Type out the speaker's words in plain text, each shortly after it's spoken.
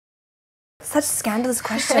Such scandalous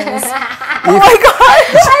questions. Oh my god!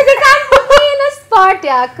 They can't put me in a spot,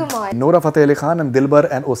 yeah, come on. Noora Fateh Ali Khan and Dilbar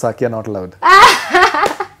and Osaki are not allowed.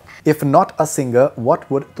 If not a singer, what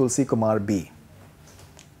would Tulsi Kumar be?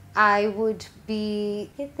 I would be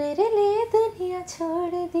तेरे लिए दुनिया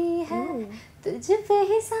छोड़ दी है तुझ पे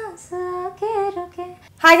ही सांस आके रुके.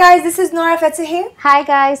 Hi guys, this is Noora Fateh. Hi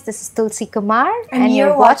guys, this is Tulsi Kumar And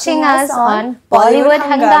you're watching us on Bollywood Bollywood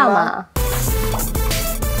Hungama.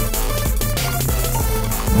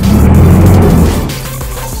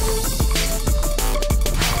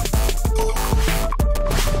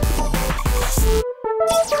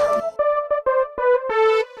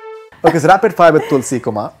 Okay, so rapid fire with Tulsi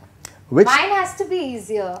Kumar. Which? Mine has to be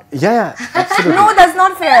easier. Yeah, absolutely. No, that's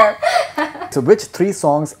not fair. So which 3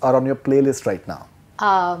 songs are on your playlist right now?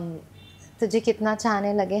 तुझे कितना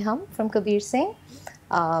चाहने लगे हम from Kabir Singh,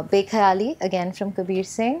 Bekhayali again from Kabir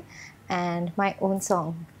Singh, and my own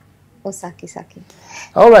song, O Saki Saki.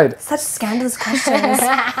 All right. Such scandalous questions.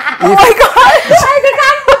 Oh my god! They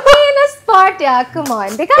can't put me in a spot, yeah. Come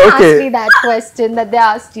on, they can't Okay. ask me that question that they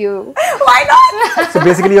asked you. Why not? So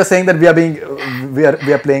basically, you're saying that we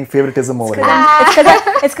are playing favoritism over here.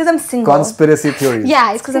 It's because I'm single. Conspiracy theories.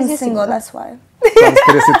 Yeah, It's because I'm single, that's why.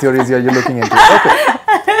 Conspiracy theories you're looking into.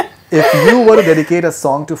 Okay. If you were to dedicate a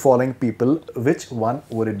song to following people, which one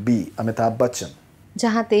would it be? Amitabh Bachchan,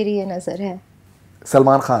 जहाँ तेरी ये नजर है.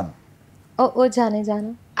 Salman Khan. Oh, जाने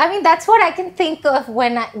जाना. I mean, that's what I can think of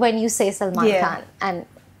when you say Salman Yeah. Khan, and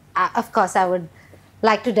of course I would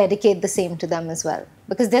like to dedicate the same to them as well,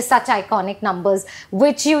 because they're such iconic numbers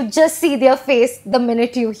which you just see their face the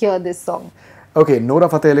minute you hear this song. Okay, Noora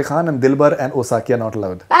Fateh Ali Khan and Dilbar and Osaki are not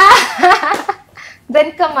allowed.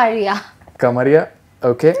 Then Kamaria. Kamaria,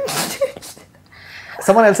 okay.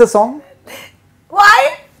 Someone else's song?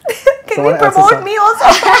 Why? Can Someone you else's promote song. me also?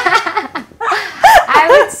 I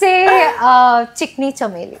would say Chikni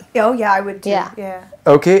Chameli. Oh yeah, I would too. Yeah.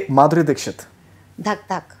 Okay, Madhuri Dixit. Dhak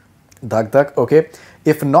Dhak. Dhak Dhak, okay.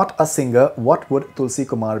 If not a singer, what would Tulsi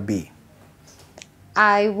Kumar be?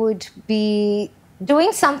 I would be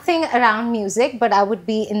doing something around music, but I would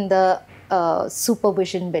be in the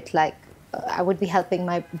supervision bit, like I would be helping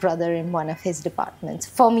my brother in one of his departments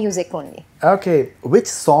for music only. Okay, which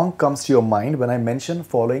song comes to your mind when I mention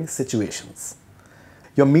following situations?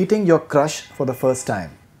 You're meeting your crush for the first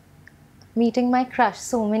time. Meeting my crush,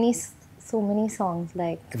 so many songs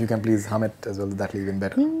like. If you can please hum it as well, that'll be even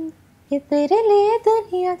better. ये तेरे लिए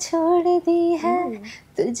दुनिया छोड़ दी है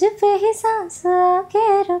तुझ पे ही सांस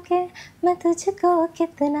आके रुके मैं तुझको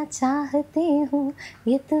कितना चाहती हूँ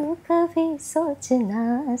ये तू कभी सोच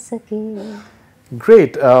ना सके.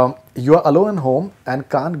 Great. You are alone at home and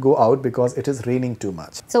can't go out because it is raining too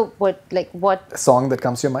much. So what A song that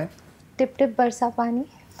comes to your mind? Tip tip बरसा पानी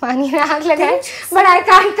पानी में आग लगाए, but I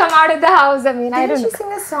can't come out of the house. I mean, I don't Didn't know. she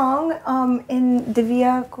sing a song in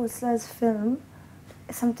Divya Khosla's film?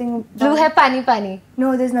 Something. Blue hai pani pani.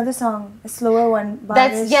 No, there's another song, a slower one.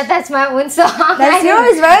 That's my own song. That's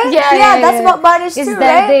yours, right? Yeah, that's about Barish Is too,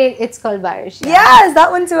 that right? It's called Barish. Yes,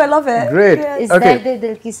 that one too. I love it. Great. Yes. Is Okay. that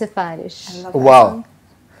Dil Ki Sifarish? Wow.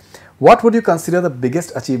 What would you consider the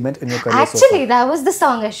biggest achievement in your career so Actually, that was the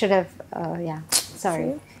song I should have. Yeah,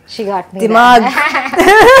 sorry, she got me. Dimag.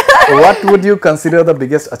 far? What would you consider the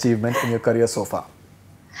biggest achievement in your career so far?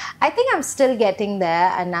 I think I'm still getting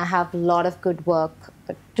there, and I have a lot of good work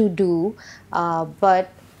to do. But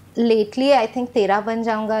lately, I think Tera Ban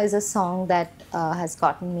Jaunga is a song that has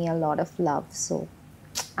gotten me a lot of love. So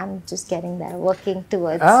I'm just getting there, working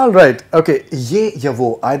towards. All right. Okay. Ye ya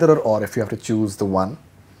wo, either or if you have to choose the one.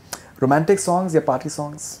 Romantic songs or party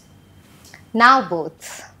songs? Now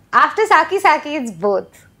both. After Saki Saki, it's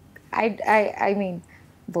both. I mean,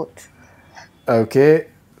 both. Okay.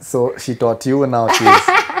 So she taught you and now she is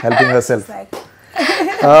helping herself. Like,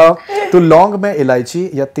 तो लौंग में इलायची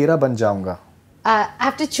या तेरा बन जाऊंगा? I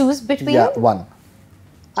have to choose between. Yeah, one.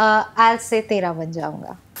 I'll say Tera Ban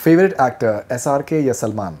Jaunga. Favorite actor, SRK या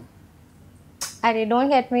Salman? And don't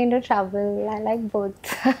get me into trouble. I like both.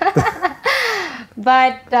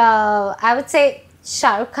 But I would say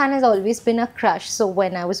Shah Rukh Khan has always been a crush. So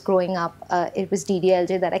when I was growing up, it was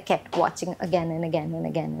DDLJ that I kept watching again and again and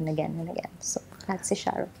again and again and again. So I'd say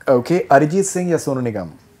Shah Rukh. Okay. Arijit Singh या Sonu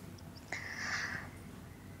Nigam?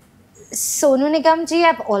 Sonu Nigam ji,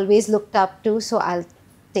 I've always looked up to, so I'll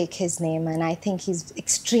take his name, and I think he's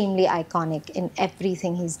extremely iconic in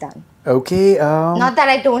everything he's done. Okay. Not that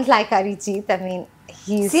I don't like Arijit. I mean,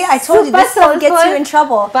 he's see, I told you super this stuff gets you soulful, in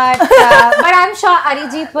trouble. But I'm sure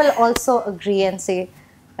Arijit will also agree and say,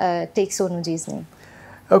 take Sonu ji's name.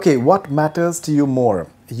 Okay. What matters to you more,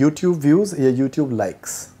 YouTube views or YouTube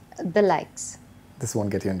likes? The likes. This won't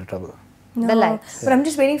get you into trouble. The likes. But I'm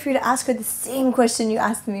just waiting for you to ask her the same question you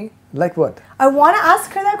asked me. Like what? I want to ask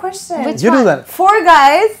her that question. Which You do one? that. 4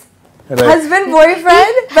 guys, Right. husband,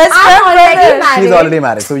 boyfriend, best I'm friend, already brother. married. She's already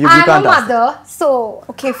married, so you I'm can't a ask. mother, so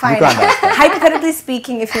Okay, fine. can't ask that. Hypothetically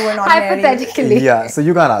speaking, if you were not married. hypothetically. Yeah, so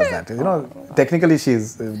you can't ask that. You know, technically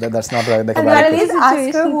she's that's not right. Like a And valid at least question.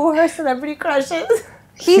 ask her who her celebrity crush is.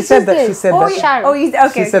 She said that. She said Oh, that. yeah. Oh, you,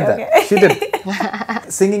 okay. She said okay, that. okay. She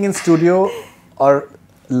did. Singing in studio or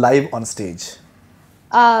live on stage?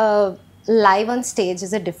 Live on stage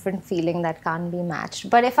is a different feeling that can't be matched.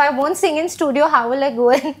 But if I won't sing in studio, how will I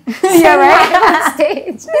go and sing live on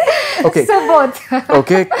stage? Okay. So both.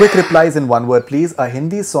 Okay, quick replies in one word, please. A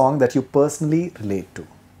Hindi song that you personally relate to.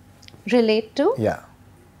 Relate to? Yeah.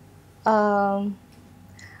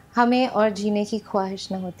 हमें और जीने की ख्वाहिश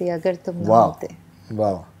न होती अगर तुम न Wow. होते.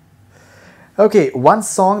 Wow. Okay, one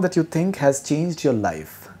song that you think has changed your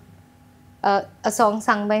life. A song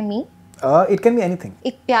sung by me. It can be anything.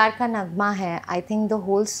 एक प्यार का नगमा है. I think the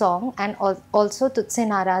whole song and also तुझसे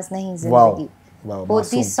नाराज नहीं Wow. जिंदगी. Wow. Both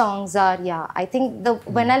Masoom. these songs are, yeah. I think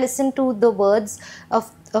when I listen to the words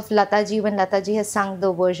of Lata ji, when Lata ji has sung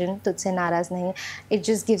the version Tujhse Naraz Nahi, it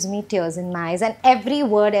just gives me tears in my eyes. And every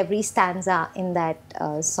word, every stanza in that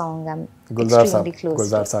song, I'm Gulzar extremely Saab. close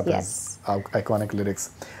Gulzar to. Saab Yes. has iconic lyrics.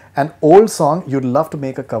 An old song you'd love to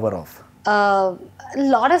make a cover of. A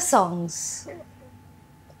lot of songs.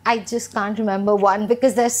 I just can't remember one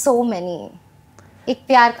because there's so many. एक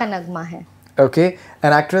प्यार का नगमा है. Okay,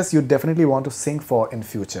 an actress you definitely want to sing for in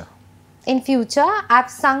future. In future, I've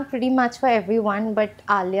sung pretty much for everyone, but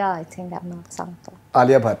Alia, I think I've not sung for.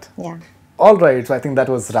 Alia Bhatt. Yeah. All right, so I think that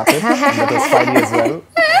was rapid. And that was funny as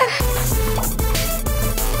well.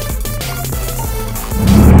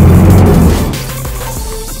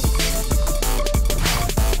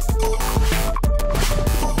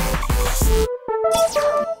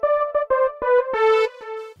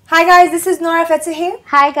 Hi guys, this is Nora Fetsahe.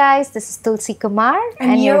 Hi guys, this is Tulsi Kumar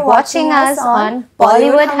And you're watching us on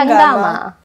Bollywood Bollywood Hungama. Hungama.